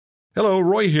Hello,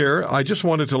 Roy here. I just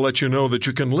wanted to let you know that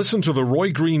you can listen to The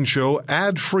Roy Green Show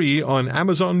ad-free on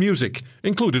Amazon Music,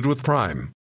 included with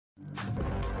Prime.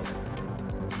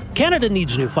 Canada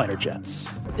needs new fighter jets.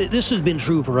 This has been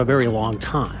true for a very long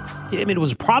time. I mean, it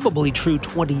was probably true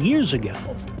 20 years ago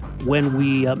when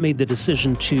we made the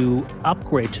decision to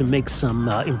upgrade, to make some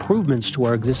improvements to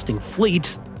our existing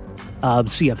fleet of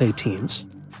CF-18s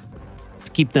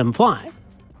to keep them flying.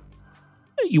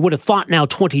 You would have thought now,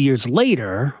 20 years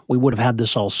later, we would have had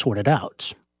this all sorted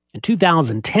out. In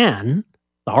 2010,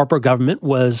 the Harper government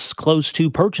was close to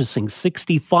purchasing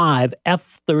 65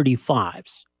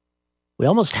 F-35s. We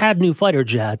almost had new fighter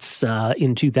jets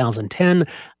in 2010.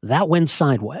 That went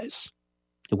sideways.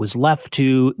 It was left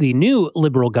to the new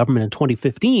Liberal government in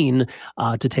 2015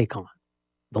 to take on.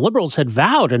 The Liberals had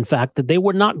vowed, in fact, that they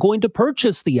were not going to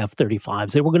purchase the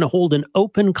F-35s. They were going to hold an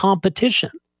open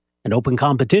competition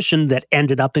that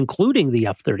ended up including the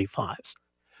F-35s.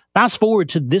 Fast forward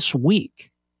to this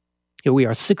week. Here we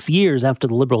are 6 years after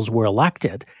the Liberals were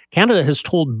elected. Canada has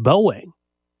told Boeing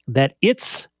that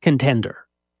its contender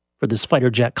for this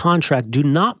fighter jet contract do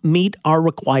not meet our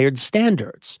required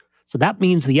standards. So that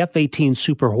means the F-18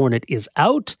 Super Hornet is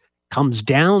out, comes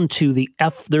down to the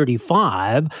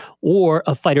F-35 or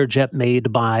a fighter jet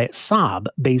made by Saab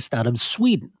based out of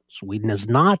Sweden. Sweden is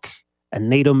not a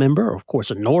NATO member, or of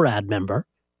course a NORAD member.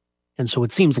 And so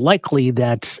it seems likely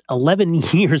that 11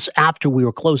 years after we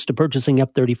were close to purchasing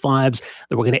F-35s,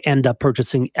 that we're going to end up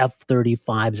purchasing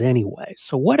F-35s anyway.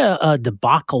 So what a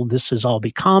debacle this has all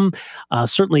become.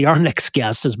 Certainly our next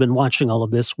guest has been watching all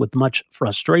of this with much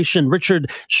frustration. Richard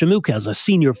Shimooka is a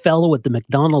senior fellow at the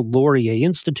Macdonald-Laurier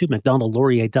Institute,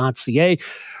 macdonaldlaurier.ca.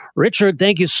 Richard,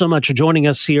 thank you so much for joining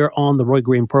us here on the Roy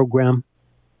Green program.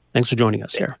 Thanks for joining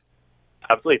us here.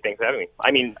 Absolutely. Thanks for having me.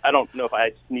 I mean, I don't know if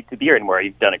I need to be here anymore.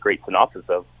 You've done a great synopsis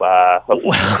of where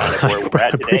we're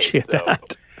at today. Appreciate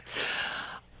that.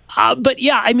 But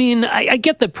yeah, I mean, I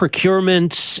get that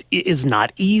procurement is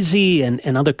not easy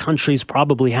and other countries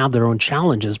probably have their own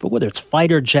challenges, but whether it's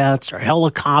fighter jets or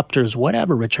helicopters,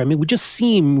 whatever, Richard, I mean, we just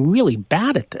seem really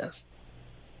bad at this.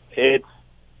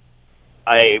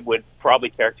 I would probably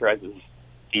characterize it as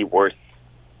the worst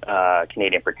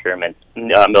Canadian procurement,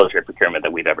 military procurement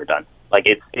that we've ever done. Like,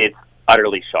 it's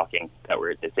utterly shocking that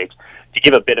we're at this stage. To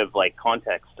give a bit of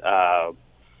context,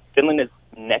 Finland is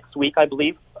next week, I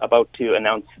believe, about to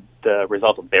announce the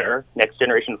result of their next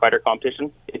generation fighter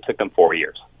competition. It took them 4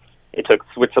 years. It took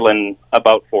Switzerland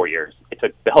about 4 years. It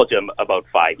took Belgium about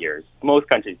 5 years. Most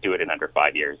countries do it in under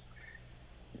 5 years.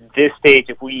 This stage,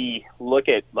 if we look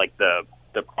at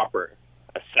the proper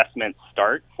assessment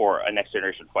start for a next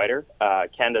generation fighter,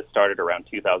 Canada started around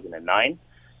 2009.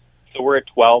 So we're at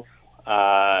 12.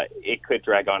 It could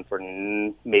drag on for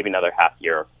maybe another half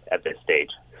year at this stage.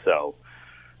 So,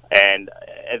 and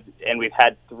we've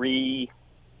had 3,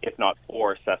 if not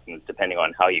 4 assessments, depending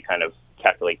on how you kind of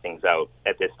calculate things out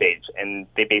at this stage. And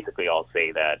they basically all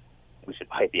say that we should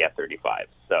buy the F-35.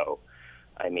 So,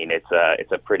 I mean, it's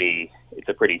a pretty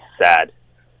sad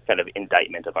kind of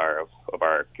indictment of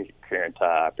our current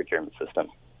procurement system.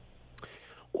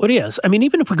 Well, it is. I mean,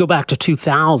 even if we go back to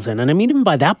 2000, and I mean, even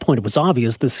by that point, it was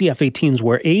obvious the CF-18s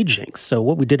were aging. So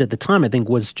what we did at the time, I think,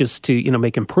 was just to,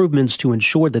 make improvements to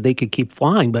ensure that they could keep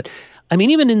flying. But I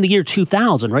mean, even in the year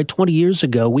 2000, right, 20 years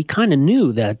ago, we kind of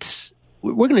knew that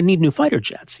we're going to need new fighter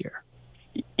jets here.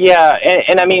 Yeah,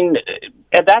 and I mean,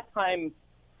 at that time,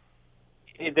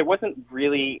 there wasn't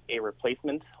really a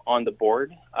replacement on the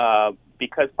board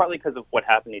partly because of what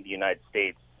happened in the United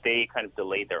States. They kind of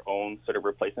delayed their own sort of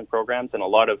replacement programs, and a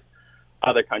lot of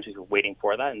other countries were waiting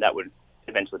for that, and that would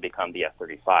eventually become the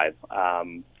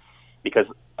F-35 because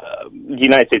the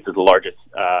United States is the largest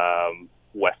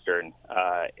Western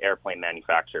airplane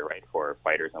manufacturer, right, for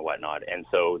fighters and whatnot, and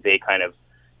so they kind of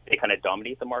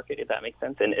dominate the market, if that makes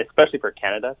sense, and especially for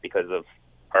Canada because of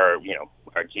our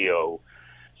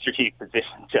geo-strategic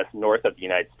position just north of the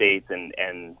United States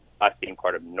and us being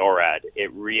part of NORAD,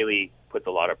 it really puts a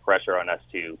lot of pressure on us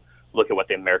to look at what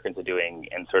the Americans are doing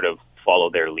and sort of follow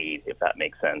their lead, if that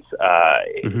makes sense.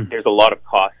 There's a lot of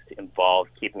cost involved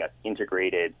keeping us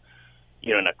integrated,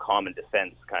 in a common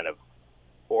defense kind of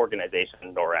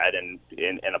organization, NORAD, and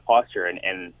a posture.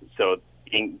 And so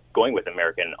going with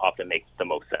American often makes the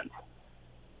most sense.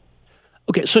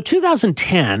 Okay, so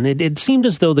 2010, it seemed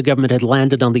as though the government had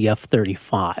landed on the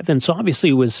F-35. And so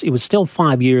obviously it was still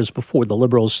 5 years before the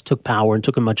Liberals took power and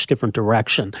took a much different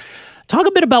direction. Talk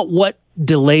a bit about what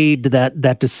delayed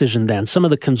that decision then, some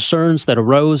of the concerns that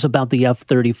arose about the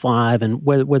F-35 and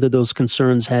whether those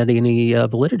concerns had any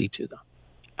validity to them.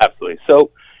 Absolutely.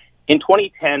 So in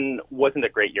 2010 wasn't a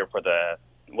great year for the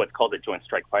what's called the Joint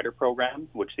Strike Fighter program,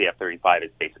 which the F-35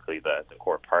 is basically the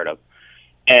core part of.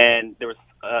 And there was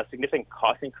a significant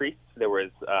cost increase. There was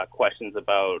questions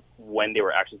about when they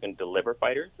were actually going to deliver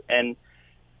fighters. And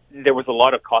there was a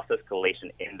lot of cost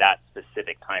escalation in that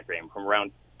specific time frame. From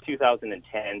around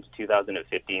 2010 to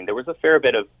 2015, there was a fair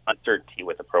bit of uncertainty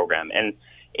with the program. And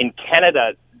in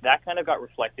Canada, that kind of got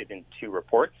reflected in two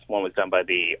reports. One was done by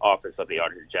the Office of the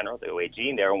Auditor General, the OAG,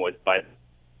 and the other one was by...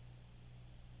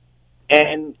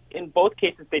 And in both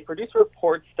cases, they produced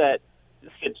reports that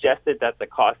suggested that the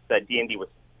costs that DND was,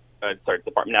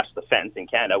 Department of National Defense in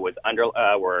Canada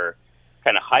were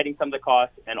kind of hiding some of the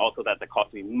costs, and also that the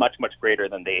cost would be much, much greater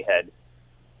than they had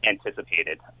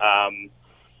anticipated.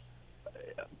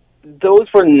 Those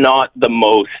were not the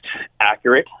most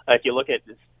accurate. If you look at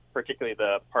particularly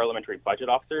the Parliamentary Budget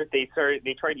Officer, they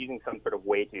tried using some sort of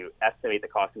way to estimate the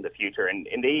cost in the future, and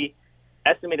they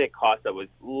estimated a cost that was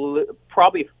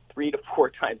probably 3 to 4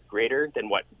 times greater than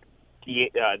what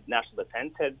the National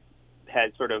Defense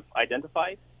had sort of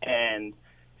identified. And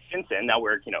since then, now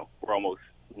we're almost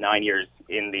 9 years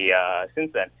in the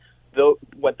since then, though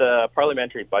what the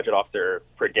Parliamentary Budget Officer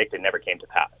predicted never came to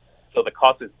pass. So the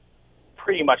cost is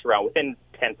pretty much around within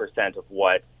 10% of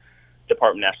what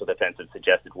Department of National Defense had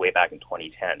suggested way back in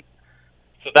 2010.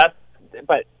 So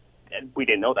but we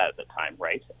didn't know that at the time,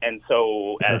 right? And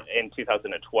so in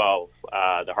 2012,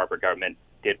 the Harper government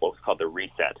did what was called the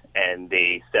reset, and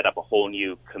they set up a whole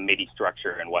new committee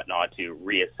structure and whatnot to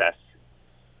reassess,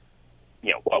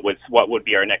 what would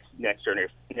be our next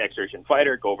generation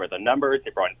fighter, go over the numbers. They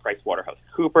brought in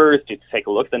PricewaterhouseCoopers to take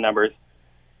a look at the numbers.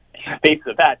 Based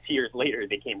on that, 2 years later,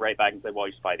 they came right back and said, well,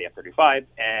 you should buy the F-35,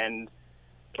 and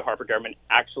the Harper government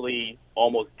actually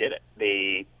almost did it.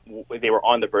 They were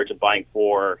on the verge of buying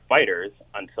 4 fighters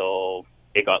until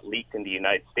it got leaked in the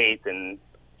United States, and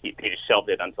they just shelved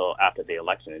it until after the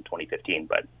election in 2015.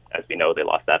 But as we know, they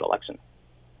lost that election.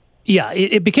 Yeah,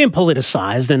 it became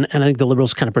politicized, and I think the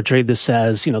Liberals kind of portrayed this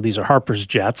as, these are Harper's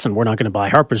jets, and we're not going to buy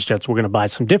Harper's jets, we're going to buy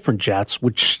some different jets,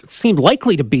 which seemed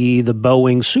likely to be the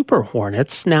Boeing Super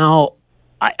Hornets. Now,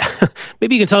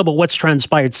 maybe you can talk about what's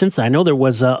transpired since then. I know there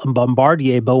was a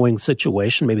Bombardier-Boeing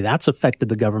situation. Maybe that's affected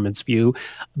the government's view.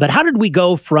 But how did we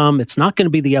go from it's not going to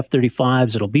be the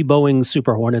F-35s, it'll be Boeing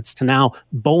Super Hornets, to now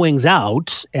Boeing's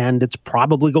out, and it's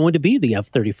probably going to be the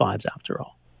F-35s after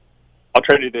all? I'll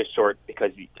try to do this short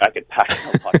because I could pack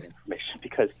a lot of information.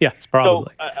 Because yes,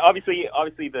 probably. So obviously,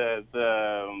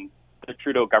 the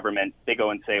Trudeau government, they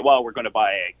go and say, well, we're going to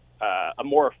buy a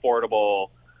more affordable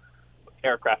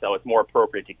aircraft that was more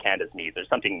appropriate to Canada's needs, or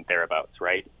something thereabouts,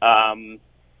 right?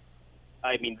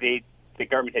 The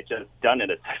government had just done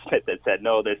an assessment that said,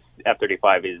 no, this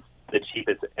F-35 is the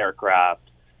cheapest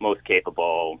aircraft, most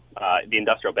capable. The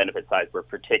industrial benefit sides were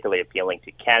particularly appealing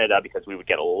to Canada because we would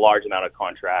get a large amount of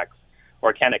contracts,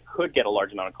 or Canada could get a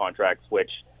large amount of contracts, which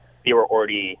they were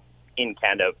already in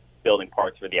Canada building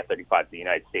parts for the F-35 in the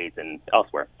United States and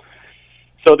elsewhere.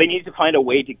 So they needed to find a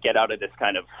way to get out of this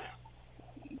kind of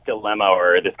dilemma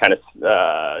or this kind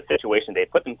of situation they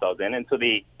put themselves in. And so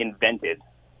they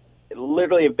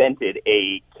literally invented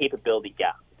a capability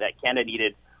gap that Canada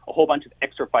needed a whole bunch of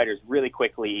extra fighters really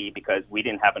quickly because we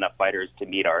didn't have enough fighters to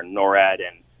meet our NORAD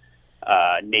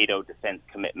and NATO defense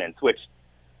commitments, which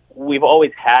we've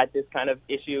always had this kind of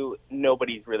issue.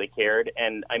 Nobody's really cared.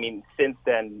 And since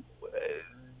then,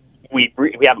 we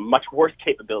have a much worse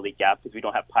capability gap because we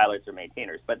don't have pilots or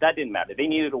maintainers. But that didn't matter. They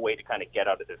needed a way to kind of get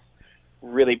out of this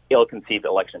really ill-conceived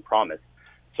election promise.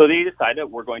 So they decided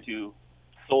we're going to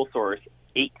sole source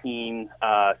 18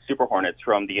 Super Hornets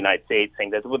from the United States,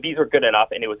 saying that these were good enough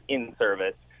and it was in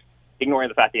service, ignoring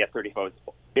the fact the F-35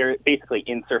 was basically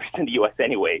in service in the U.S.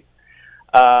 anyway.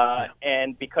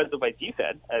 And because of, as you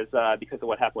said, because of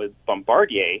what happened with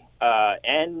Bombardier,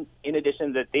 and in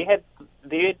addition that they had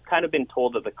kind of been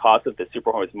told that the cost of the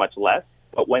Super Hornet was much less,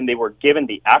 but when they were given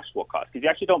the actual cost, because you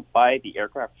actually don't buy the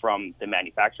aircraft from the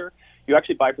manufacturer, you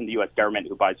actually buy from the U.S. government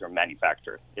who buys from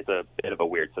manufacturer. It's a bit of a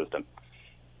weird system.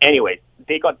 Anyway,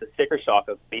 they got the sticker shock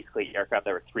of basically aircraft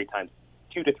that were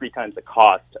 2 to 3 times the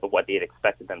cost of what they had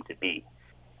expected them to be.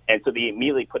 And so they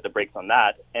immediately put the brakes on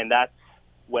that, and that's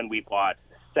when we bought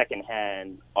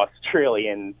secondhand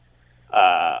Australian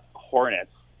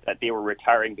Hornets that they were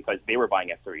retiring because they were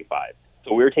buying F-35.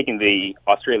 So we were taking the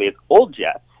Australia's old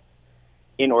jets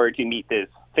in order to meet this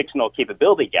fictional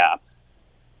capability gap,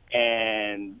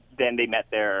 and then they met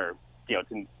their,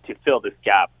 to fill this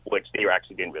gap, which they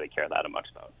actually didn't really care that much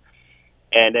about.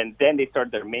 And then they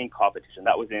started their main competition.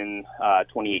 That was in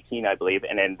 2018, I believe,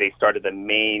 and then they started the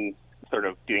main sort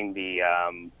of doing the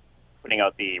putting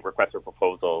out the request for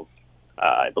proposals,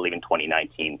 I believe, in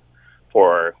 2019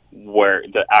 for where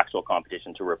the actual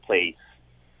competition to replace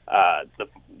the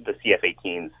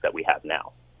CF-18s that we have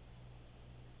now.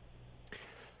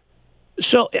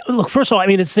 So, look, first of all, I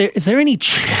mean, is there any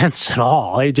chance at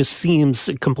all? It just seems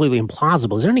completely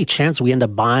implausible. Is there any chance we end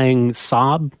up buying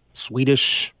Saab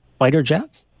Swedish fighter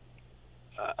jets?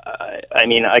 I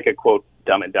mean, I could quote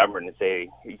Dumb and Dumber and say,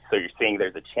 so you're saying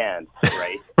there's a chance,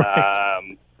 right? I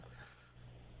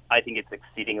think it's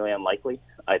exceedingly unlikely.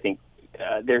 I think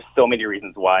there's so many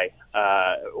reasons why.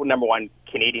 Number one,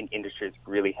 Canadian industry is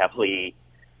really heavily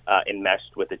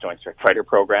enmeshed with the Joint Strike Fighter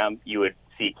program. You would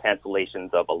see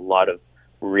cancellations of a lot of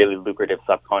really lucrative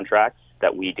subcontracts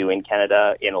that we do in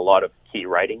Canada in a lot of key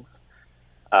ridings,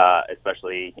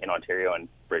 especially in Ontario and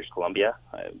British Columbia.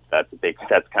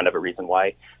 That's kind of a reason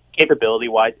why.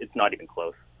 Capability-wise, it's not even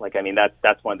close. Like, I mean,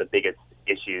 that's one of the biggest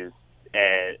issues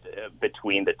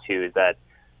between the two, is that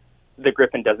the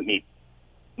Griffin doesn't meet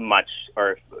much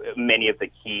or many of the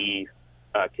key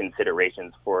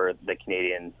considerations for the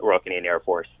Royal Canadian Air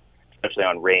Force, especially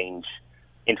on range,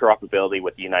 interoperability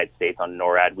with the United States on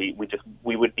NORAD. We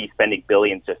would be spending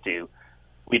billions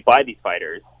we'd buy these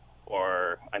fighters,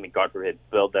 or, I mean, God forbid,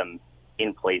 build them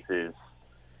in places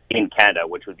in Canada,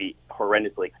 which would be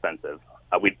horrendously expensive.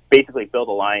 We'd basically build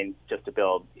a line just to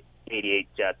build 88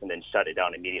 jets and then shut it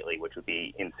down immediately, which would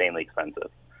be insanely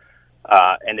expensive.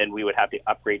 And then we would have to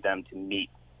upgrade them to be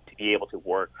able to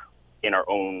work in our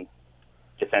own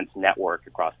defense network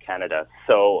across Canada.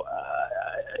 So,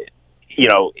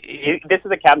 this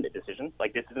is a cabinet decision.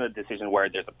 Like, this isn't a decision where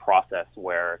there's a process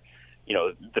where,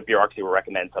 the bureaucracy will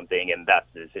recommend something and that's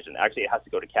the decision. Actually, it has to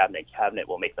go to cabinet. Cabinet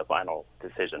will make the final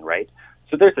decision, right?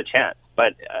 So there's a chance.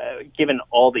 But given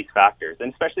all these factors,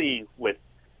 and especially with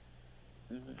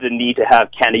the need to have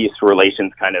Canada-US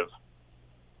relations kind of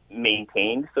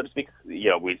maintained, so to speak,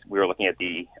 we were looking at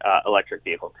the electric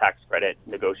vehicle tax credit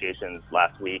negotiations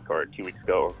last week or 2 weeks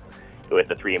ago with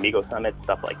the Three Amigos Summit,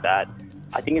 stuff like that.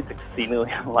 I think it's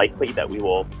exceedingly unlikely that we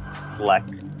will select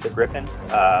the Griffin,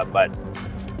 but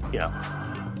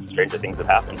stranger things have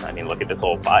happened. I mean, look at this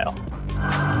whole file.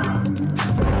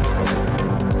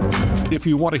 If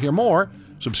you want to hear more,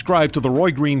 subscribe to The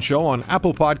Roy Green Show on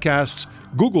Apple Podcasts,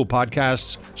 Google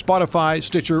Podcasts, Spotify,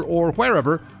 Stitcher, or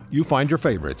wherever you find your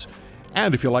favorites.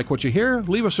 And if you like what you hear,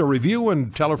 leave us a review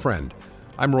and tell a friend.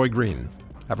 I'm Roy Green.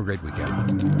 Have a great weekend.